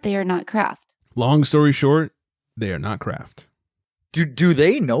short, they are not Kraft. Long story short, they are not Kraft. Do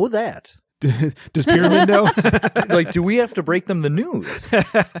they know that? Does Pyramid know? Like, do we have to break them the news?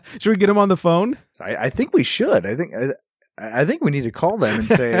 Should we get them on the phone? I think we should. I think we need to call them and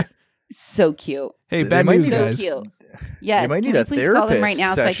say, So cute. Hey, They bad might news, need- So guys. cute. Yes. You might can need we a please call them therapist right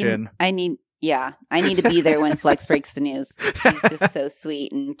now session. so I need to be there when Flex breaks the news. He's just so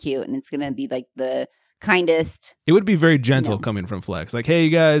sweet and cute, and it's gonna be like the kindest. It would be very gentle No. coming from Flex. Like, hey, you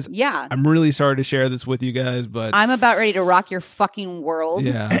guys, Yeah. I'm really sorry to share this with you guys, but I'm about ready to rock your fucking world,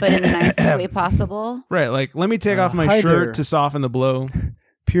 Yeah. but in the nicest way possible. right, like, let me take off my hi shirt there. to soften the blow.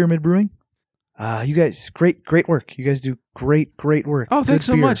 Pyramid Brewing. You guys, great work. You guys do great work. Oh, thanks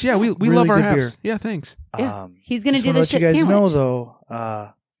Good so beer. much. Yeah, we Really love our good halves. beer. Yeah, thanks. Yeah. He's gonna just do wanna the let shit you guys sandwich. know,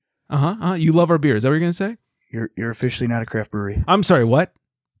 though, You love our beer. Is that what you're gonna say? you're officially not a craft brewery. I'm sorry. What?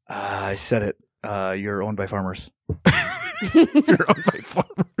 I said it. You're owned by farmers. You're owned by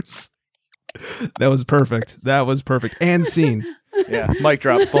farmers. That was perfect. That was perfect. And scene. Yeah, mic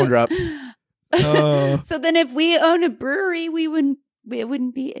drop, phone drop. Oh. So then, if we own a brewery, it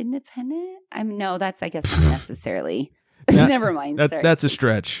wouldn't be independent. No, that's I guess not necessarily. That- Never mind. Sorry. That's a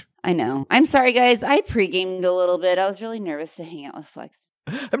stretch. I know. I'm sorry, guys. I pre-gamed a little bit. I was really nervous to hang out with Flex.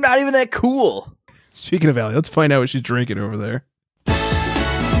 I'm not even that cool. Speaking of Allie, let's find out what she's drinking over there.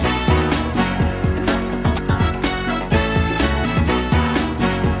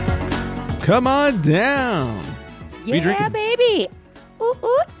 Come on down. What are you Yeah, drinking? baby. Ooh,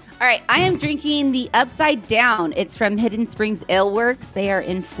 ooh. All right, I am drinking the Upside Down. It's from Hidden Springs Ale Works. They are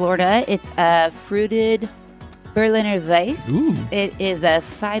in Florida. It's a fruited Berliner Weiss. Ooh. It is a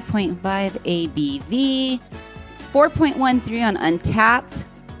 5.5 ABV, 4.13 on Untapped.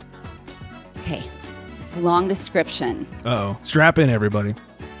 Okay, this long description. Uh-oh. Strap in, everybody.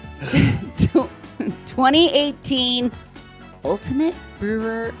 2018 Ultimate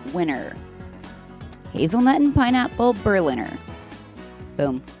Brewer winner. Hazelnut and Pineapple Berliner.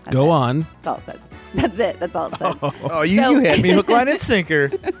 Boom. That's Go it. on. That's all it says. That's it. That's all it says. Oh, you had me hook, line, and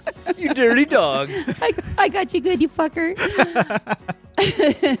sinker. You dirty dog. I got you good, you fucker.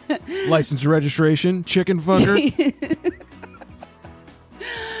 License and registration, chicken fucker.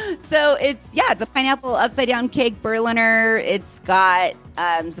 So it's a pineapple upside down cake Berliner. It's got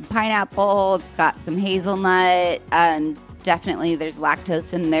some pineapple. It's got some hazelnut. Definitely there's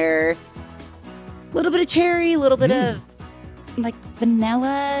lactose in there. A little bit of cherry, a little bit of like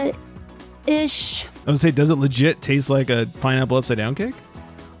vanilla-ish. I would say, does it legit taste like a pineapple upside down cake?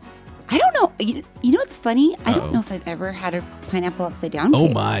 I don't know. You know what's funny? I Uh-oh. don't know if I've ever had a pineapple upside down Oh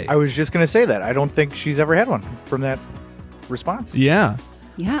cake. my. I was just going to say that. I don't think she's ever had one from that response. Yeah.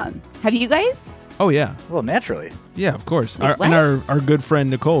 Yeah. Have you guys? Oh yeah. Well, naturally. Yeah, of course. Wait, And what? our good friend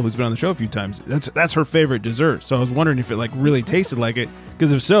Nicole, who's been on the show a few times, that's her favorite dessert. So I was wondering if it like really tasted like it.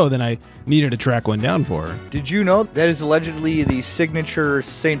 Because if so, then I needed to track one down for her. Did you know that is allegedly the signature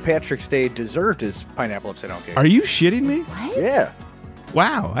St. Patrick's Day dessert is pineapple upside down cake? Are you shitting me? What? Yeah.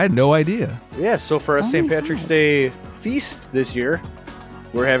 Wow, I had no idea. Yeah, so for our Oh St. my Patrick's God. Day feast this year,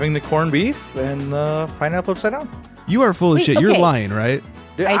 we're having the corned beef and pineapple upside down. You are full of Wait, shit. You're okay. lying, right?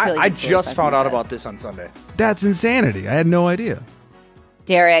 I feel like I it's really just fucking found out gross. about this on Sunday. That's insanity. I had no idea.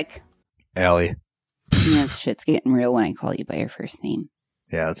 Derek. Allie. You know, shit's getting real when I call you by your first name.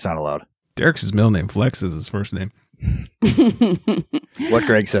 Yeah, that's not allowed. Derek's his middle name. Flex is his first name. What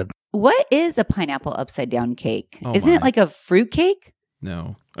Greg said. What is a pineapple upside down cake? Oh Isn't my. it like a fruit cake?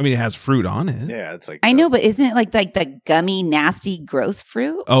 No. I mean, it has fruit on it. Yeah, it's like I know, but isn't it like the gummy, nasty, gross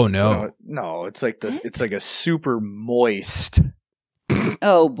fruit? Oh, no. No, it's like this. It's like a super moist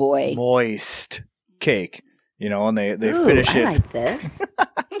Oh boy. cake. You know, and they Ooh, finish I it. like this.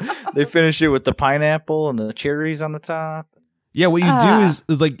 They finish it with the pineapple and the cherries on the top. Yeah, what you do Ah. is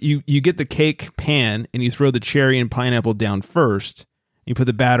like you get the cake pan and you throw the cherry and pineapple down first. You put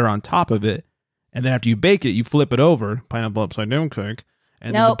the batter on top of it. And then after you bake it, you flip it over, pineapple upside down cake,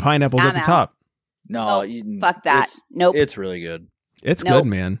 and then the Nope, pineapple's at I'm the out. top. No, Fuck that. Nope. It's really good. It's Nope. good,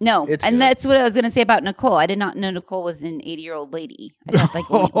 man. No, It's and good. that's what I was going to say about Nicole. I did not know Nicole was an 80-year-old lady. I thought like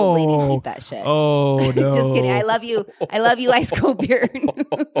only old ladies eat that shit. Oh, no. Just kidding. I love you. I love you, ice cold beer.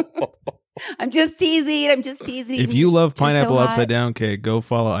 I'm just teasing. If you love You're so pineapple hot. upside down cake, go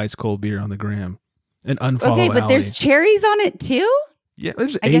follow Ice Cold Beer on the gram and unfollow Okay, but Allie. there's cherries on it too? Yeah,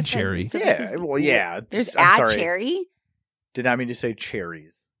 there's I a guess cherry. so this Yeah, is- well, yeah. There's I'm a sorry. cherry? Did not mean to say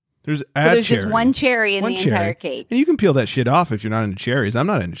cherries. There's So a there's cherry. just one cherry in One the cherry. entire cake. And you can peel that shit off if you're not into cherries. I'm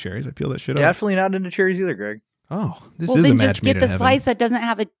not into cherries. I peel that shit off. Definitely not into cherries either, Greg. Oh, this Well, is a then match just made get the in heaven. slice that doesn't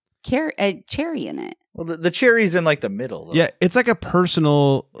have a cherry in it. Well, the cherry's in like the middle. Though. Yeah, it's like a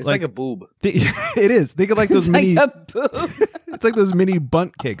personal. It's like a boob. It is. Think of like those mini. Like a boob. It's like those mini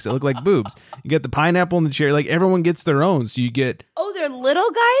bunt cakes that look like boobs. You get the pineapple and the cherry. Like everyone gets their own, so you get. Oh, they're little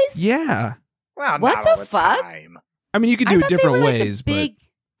guys? Yeah. Well, What not the all the fuck? time. I mean, you could I do it thought they different were, like, ways,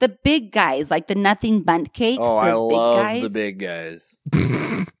 the big guys, like the nothing bunt cakes. Oh, I those big love guys. the big guys.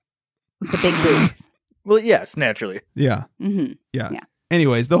 The big boobs. Well, yes, naturally. yeah, Mm-hmm. yeah. Yeah.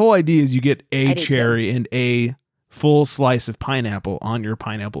 Anyways, the whole idea is you get I a do cherry and a full slice of pineapple on your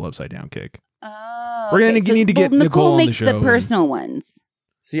pineapple upside down cake. Oh, We're gonna need to get Nicole on the makes show the and- personal ones.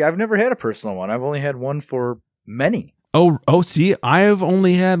 See, I've never had a personal one. I've only had one for many. Oh, see, I've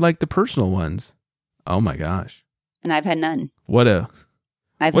only had like the personal ones. Oh my gosh, And I've had none. what a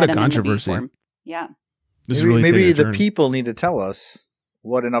I've What had a them in the controversy. V form. Yeah. this is Maybe, really maybe taking a the turn. people need to tell us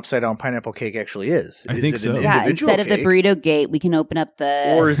what an upside down pineapple cake actually is. I Is think it so. An Yeah, individual instead of the cake? burrito gate, we can open up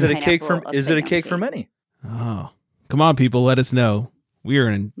the Or is it a cake for? pineapple Is it a upside cake down for many? Oh, come on, people, let us know. We are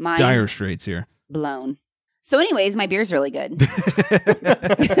in Mine- dire straits here. Blown. So, anyways, my beer's really good.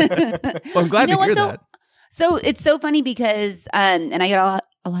 Well, I'm glad You know to hear what, though? that. So it's so funny because, and I get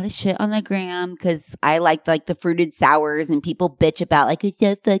a lot of shit on the gram because I like the fruited sours and people bitch about like, it's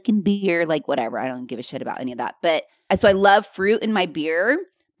just fucking beer, like whatever. I don't give a shit about any of that. But so I love fruit in my beer,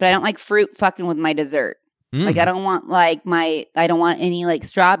 but I don't like fruit fucking with my dessert. Like I don't want I don't want any like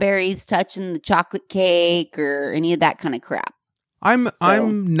strawberries touching the chocolate cake or any of that kind of crap. I'm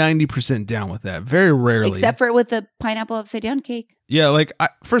 90% down with that. Very rarely. Except for with the pineapple upside down cake. Yeah, like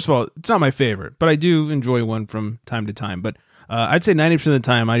first of all, it's not my favorite, but I do enjoy one from time to time. But I'd say 90% of the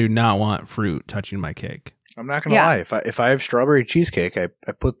time, I do not want fruit touching my cake. I'm not gonna lie. If I have strawberry cheesecake, I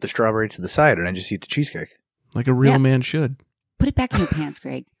put the strawberry to the side and I just eat the cheesecake. Like a real man should. Put it back in your pants,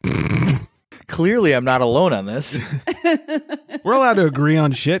 Greg. Clearly, I'm not alone on this. We're allowed to agree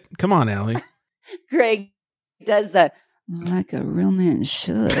on shit. Come on, Allie. Greg does the like a real man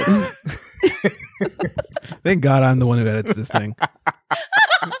should. Thank God I'm the one who edits this thing.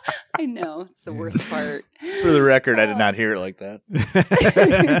 I know. It's the worst part. For the record, I did not hear it like that.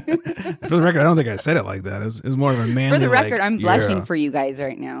 For the record, I don't think I said it like that. It was more of a manly. For the record, like, I'm blushing yeah. for you guys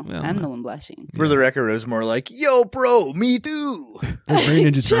right now. Well, I'm the one blushing. For the record, it was more like, "Yo, bro, me too." There's Green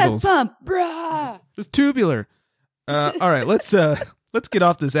Ninja Turtles. Chest bump, brah. It's tubular. All right, let's get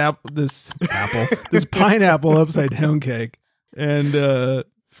off this this pineapple upside down cake, and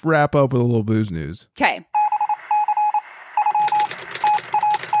wrap up with a little booze news. Okay.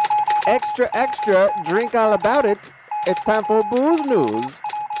 Extra, extra, drink all about it. It's time for booze news.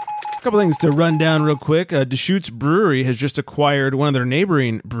 A couple things to run down real quick. Deschutes Brewery has just acquired one of their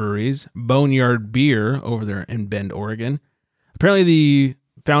neighboring breweries, Boneyard Beer, over there in Bend, Oregon. Apparently, the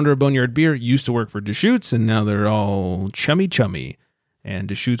founder of Boneyard Beer used to work for Deschutes, and now they're all chummy. And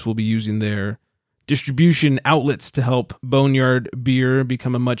Deschutes will be using their distribution outlets to help Boneyard Beer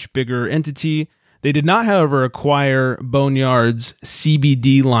become a much bigger entity. They did not, however, acquire Boneyard's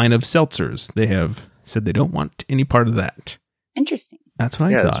CBD line of seltzers. They have said they don't want any part of that. Interesting. That's what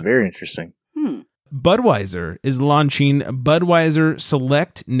I Yeah, thought. that's very interesting. Budweiser is launching Budweiser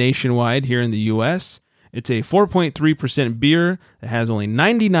Select nationwide here in the U.S. It's a 4.3% beer that has only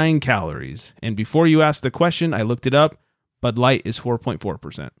 99 calories. And before you ask the question, I looked it up. Bud Light is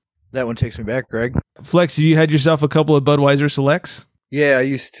 4.4%. That one takes me back, Greg. Flex, have you had yourself a couple of Budweiser Selects? Yeah, I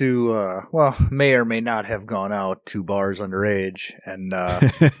used to, may or may not have gone out to bars underage. And, no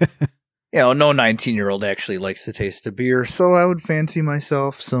 19-year-old actually likes to taste a beer. So I would fancy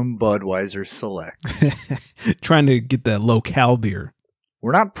myself some Budweiser Selects. Trying to get that low-cal beer.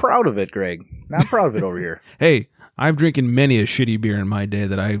 We're not proud of it, Greg. Not proud of it over here. Hey, I've drinking many a shitty beer in my day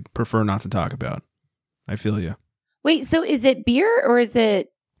that I prefer not to talk about. I feel you. Wait, so is it beer or is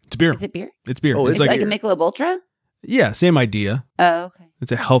it? It's beer. Is it beer? It's beer. Oh, it's Is it like a Michelob Ultra? yeah, same idea. Oh, okay.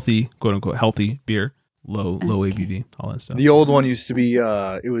 It's a healthy, quote unquote, healthy beer. Low ABV, all that stuff. The old one used to be,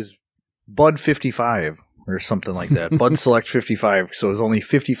 it was Bud 55 or something like that. Bud Select 55. So it was only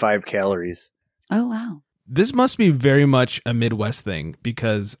 55 calories. Oh, wow. This must be very much a Midwest thing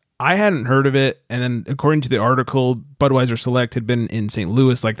because I hadn't heard of it. And then according to the article, Budweiser Select had been in St.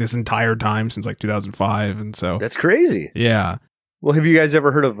 Louis like this entire time since like 2005. And so That's crazy. yeah. Well, have you guys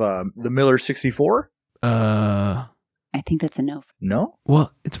ever heard of the Miller 64? I think that's a no. No?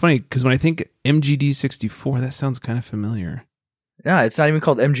 Well, it's funny because when I think MGD 64, that sounds kind of familiar. Yeah, it's not even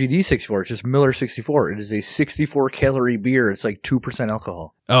called MGD 64. It's just Miller 64. It is a 64 calorie beer. It's like 2%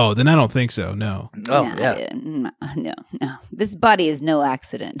 alcohol. Oh, then I don't think so. No. Oh, No, yeah. No. This body is no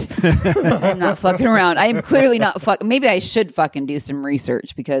accident. I'm not fucking around. I am clearly not fucking. Maybe I should fucking do some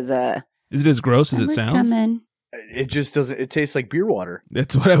research because Is it as gross as it summer's sounds? coming. It just doesn't. It tastes like beer water.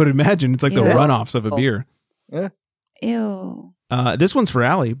 That's what I would imagine. It's like the Ew. runoffs of a beer. Yeah. Ew. This one's for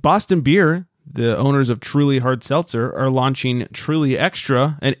Allie. Boston Beer, the owners of Truly Hard Seltzer, are launching Truly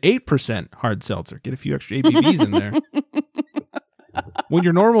Extra, an 8% hard seltzer. Get a few extra ABVs in there. When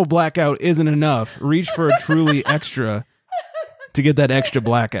your normal blackout isn't enough, reach for a Truly Extra to get that extra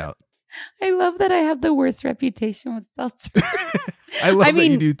blackout. I love that I have the worst reputation with seltzers. I love that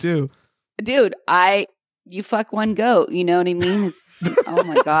you do too. Dude, you fuck one goat, you know what I mean? Oh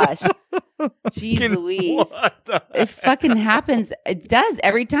my gosh. Jeez Louise. It fucking happens. It does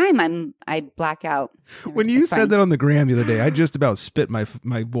every time I black out. When you said that on the gram the other day, I just about spit my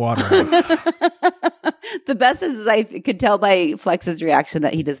water out. The best is I could tell by Flex's reaction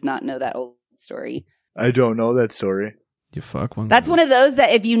that he does not know that old story. I don't know that story. You fuck one. That's one of those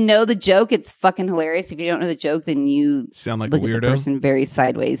that if you know the joke, it's fucking hilarious. If you don't know the joke, then you sound like look a weirdo. at the person very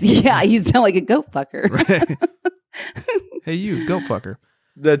sideways. Yeah, you sound like a goat fucker. Right. Hey, you goat fucker.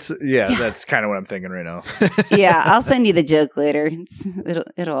 That's kind of what I'm thinking right now. Yeah, I'll send you the joke later.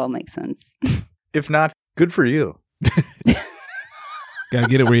 It'll all make sense. If not, good for you. Gotta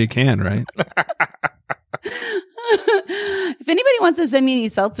get it where you can, right? If anybody wants to send me any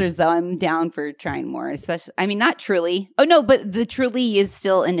seltzers, though, I'm down for trying more. Especially, I mean, not Truly. Oh no, but the Truly is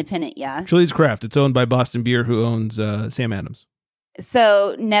still independent. Yeah, Truly's Craft. It's owned by Boston Beer, who owns Sam Adams.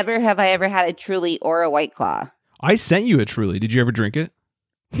 So never have I ever had a Truly or a White Claw. I sent you a Truly. Did you ever drink it?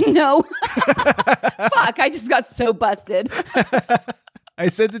 No. Fuck! I just got so busted. I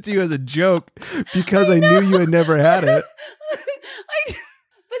sent it to you as a joke because I knew you had never had it.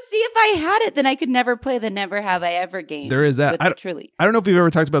 But see, if I had it, then I could never play the Never Have I Ever game. There is that. Truly. I don't know if we've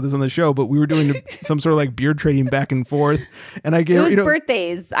ever talked about this on the show, but we were doing some sort of like beer trading back and forth. And I gave it was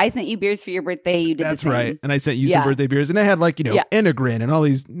birthdays. I sent you beers for your birthday. You did that's the same. right. And I sent you some birthday beers. And I had like, Enegrin and all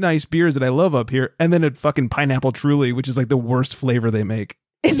these nice beers that I love up here. And then a fucking pineapple Truly, which is like the worst flavor they make.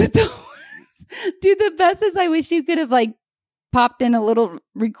 Is it the worst? Dude, the best is I wish you could have like popped in a little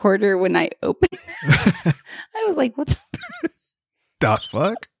recorder when I opened. I was like, what the Das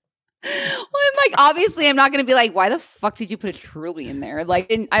fuck? Well, and like, obviously, I'm not going to be like, why the fuck did you put a Truly in there?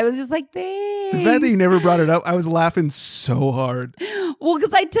 Like, and I was just like, thanks. The fact that you never brought it up, I was laughing so hard. Well,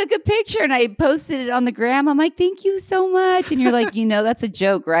 because I took a picture and I posted it on the gram. I'm like, thank you so much. And you're like, that's a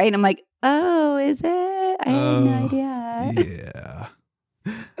joke, right? And I'm like, oh, is it? I had no idea. Yeah.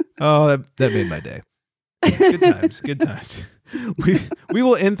 Oh, that made my day. Good times. Good times. We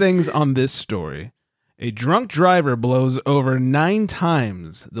will end things on this story. A drunk driver blows over 9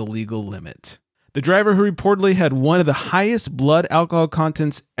 times the legal limit. The driver, who reportedly had one of the highest blood alcohol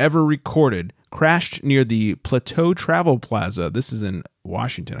contents ever recorded, crashed near the Plateau Travel Plaza. This is in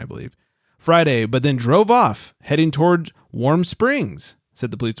Washington, I believe, Friday, but then drove off, heading toward Warm Springs,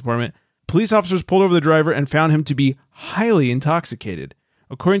 said the police department. Police officers pulled over the driver and found him to be highly intoxicated.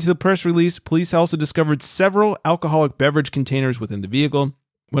 According to the press release, police also discovered several alcoholic beverage containers within the vehicle.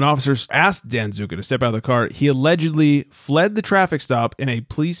 When officers asked Danzuka to step out of the car, he allegedly fled the traffic stop and a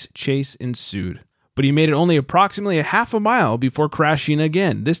police chase ensued. But he made it only approximately a half a mile before crashing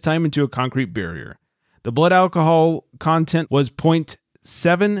again, this time into a concrete barrier. The blood alcohol content was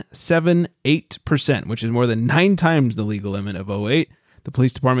 0.778%, which is more than 9 times the legal limit of 0.08. The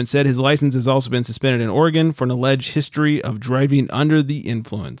police department said his license has also been suspended in Oregon for an alleged history of driving under the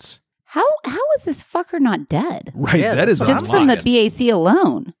influence. How is this fucker not dead? Right, yeah, that is just from the BAC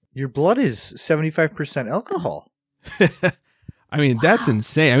alone. Your blood is 75% alcohol. I mean, that's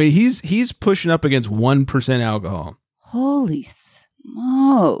insane. I mean, he's pushing up against 1% alcohol. Holy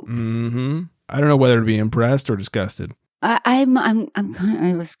smokes! Mm-hmm. I don't know whether to be impressed or disgusted. I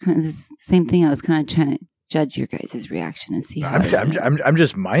was kind of the same thing. I was kind of trying to judge your guys' reaction and see how. I'm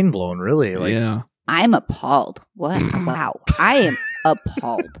just mind blown, really. Like, yeah, I'm appalled. What? Wow, I am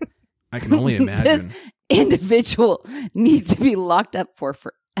appalled. I can only imagine. This individual needs to be locked up for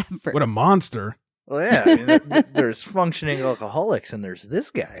forever. What a monster. Well, yeah, I mean, there's functioning alcoholics and there's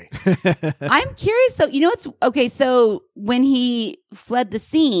this guy. I'm curious, though. It's okay. So when he fled the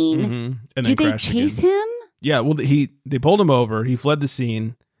scene, did they chase him? Yeah, well, they pulled him over. He fled the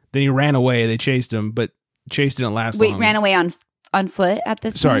scene. Then he ran away. They chased him, but chase didn't last long. Wait, ran away on foot at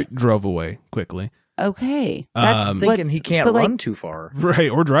this point? Sorry, drove away quickly. Okay. That's thinking he can't run too far.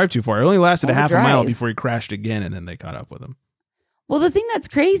 Right, or drive too far. It only lasted a half a mile before he crashed again, and then they caught up with him. Well, the thing that's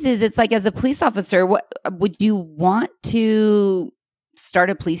crazy is it's like, as a police officer, what would you want to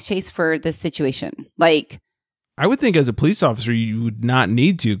start a police chase for this situation? Like, I would think as a police officer, you would not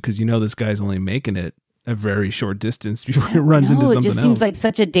need to, because this guy's only making it a very short distance before he runs into something else. It just seems like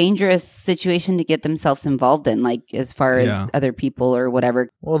such a dangerous situation to get themselves involved in, like as far as other people or whatever.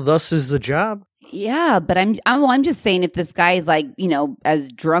 Well, thus is the job. Yeah, but I'm just saying if this guy is like,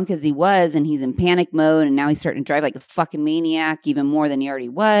 as drunk as he was and he's in panic mode and now he's starting to drive like a fucking maniac even more than he already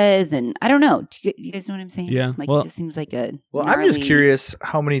was. And I don't know. Do you guys know what I'm saying? Yeah. Like, Well- it just seems like a Well, I'm just curious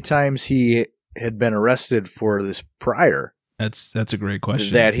how many times he had been arrested for this prior. That's a great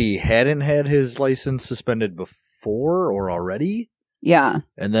question. That he hadn't had his license suspended before or already. Yeah.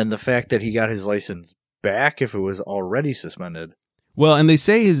 And then the fact that he got his license back if it was already suspended. Well, and they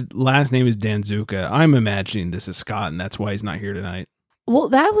say his last name is Danzuka. I'm imagining this is Scott, and that's why he's not here tonight. Well,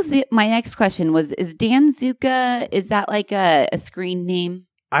 that was my next question is Dan Zuka, is that like a screen name?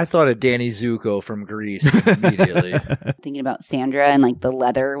 I thought of Danny Zuko from Grease immediately. Thinking about Sandra and like the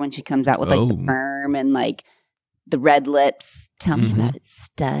leather when she comes out with like the perm and like the red lips. Tell me about it,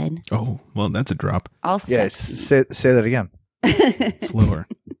 stud. Oh, well, that's a drop. All Yeah, say that again. Slower.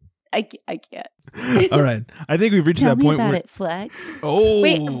 I can't. All right. I think we've reached Tell that me point about where it, Flex. Oh.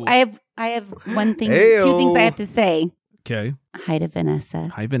 Wait, I have one thing, Heyo. 2 things I have to say. Okay. Hi to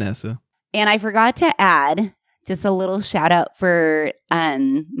Vanessa. Hi, Vanessa. And I forgot to add just a little shout out for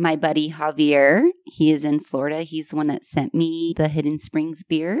my buddy Javier. He is in Florida. He's the one that sent me the Hidden Springs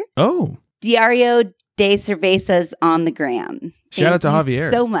beer. Oh. Diario de Cervezas on the gram. Shout out to Thank you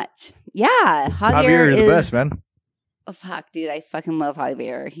Javier. so much. Yeah. Javier, Javier you're is the best, man. Oh, fuck, dude. I fucking love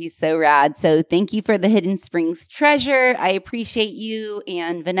Javier. He's so rad. So thank you for the Hidden Springs treasure. I appreciate you.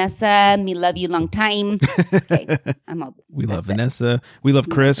 And Vanessa, me love you long time. Okay, We love Vanessa. We love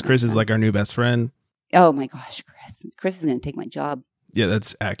Chris. Chris is like our new best friend. Oh my gosh, Chris. Chris is going to take my job. Yeah,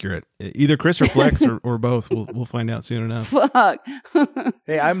 that's accurate. Either Chris or Flex or both. We'll find out soon enough. Fuck.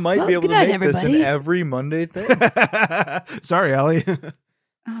 Hey, I might be able to make this an every Monday thing. Sorry, Allie.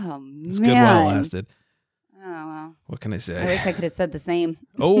 Oh, man. It's good while it lasted. Oh, well. What can I say? I wish I could have said the same.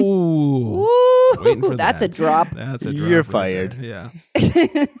 Oh. Ooh, Waiting for that's that. a drop. That's a drop. You're right fired. there. Yeah.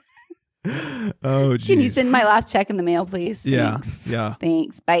 Oh, geez. Can you send my last check in the mail, please? Yeah. Thanks. Yeah.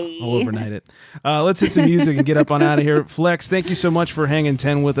 Thanks. Bye. I'll overnight it. Let's hit some music and get up on out of here. Flex, thank you so much for hanging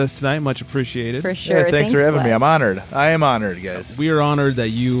 10 with us tonight. Much appreciated. For sure. Yeah, thanks for having me. Flex. I'm honored. I am honored, guys. We are honored that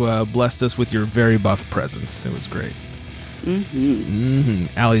you blessed us with your very buff presence. It was great.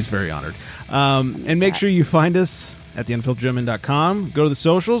 Allie's very honored. And make sure you find us at theunfilteredgentleman.com. Go to the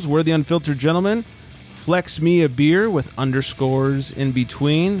socials. We're The Unfiltered Gentleman. Flex me a beer with underscores in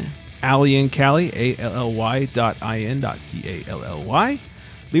between. Allie and Callie, ALLY.IN.CALLY.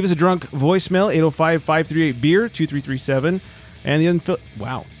 Leave us a drunk voicemail, 805-538-BEER, 2337. And the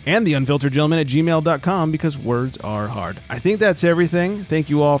unfilteredgentleman at gmail.com, because words are hard. I think that's everything.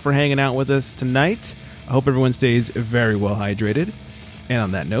 Thank you all for hanging out with us tonight. I hope everyone stays very well hydrated. And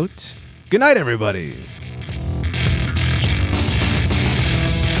on that note, good night, everybody.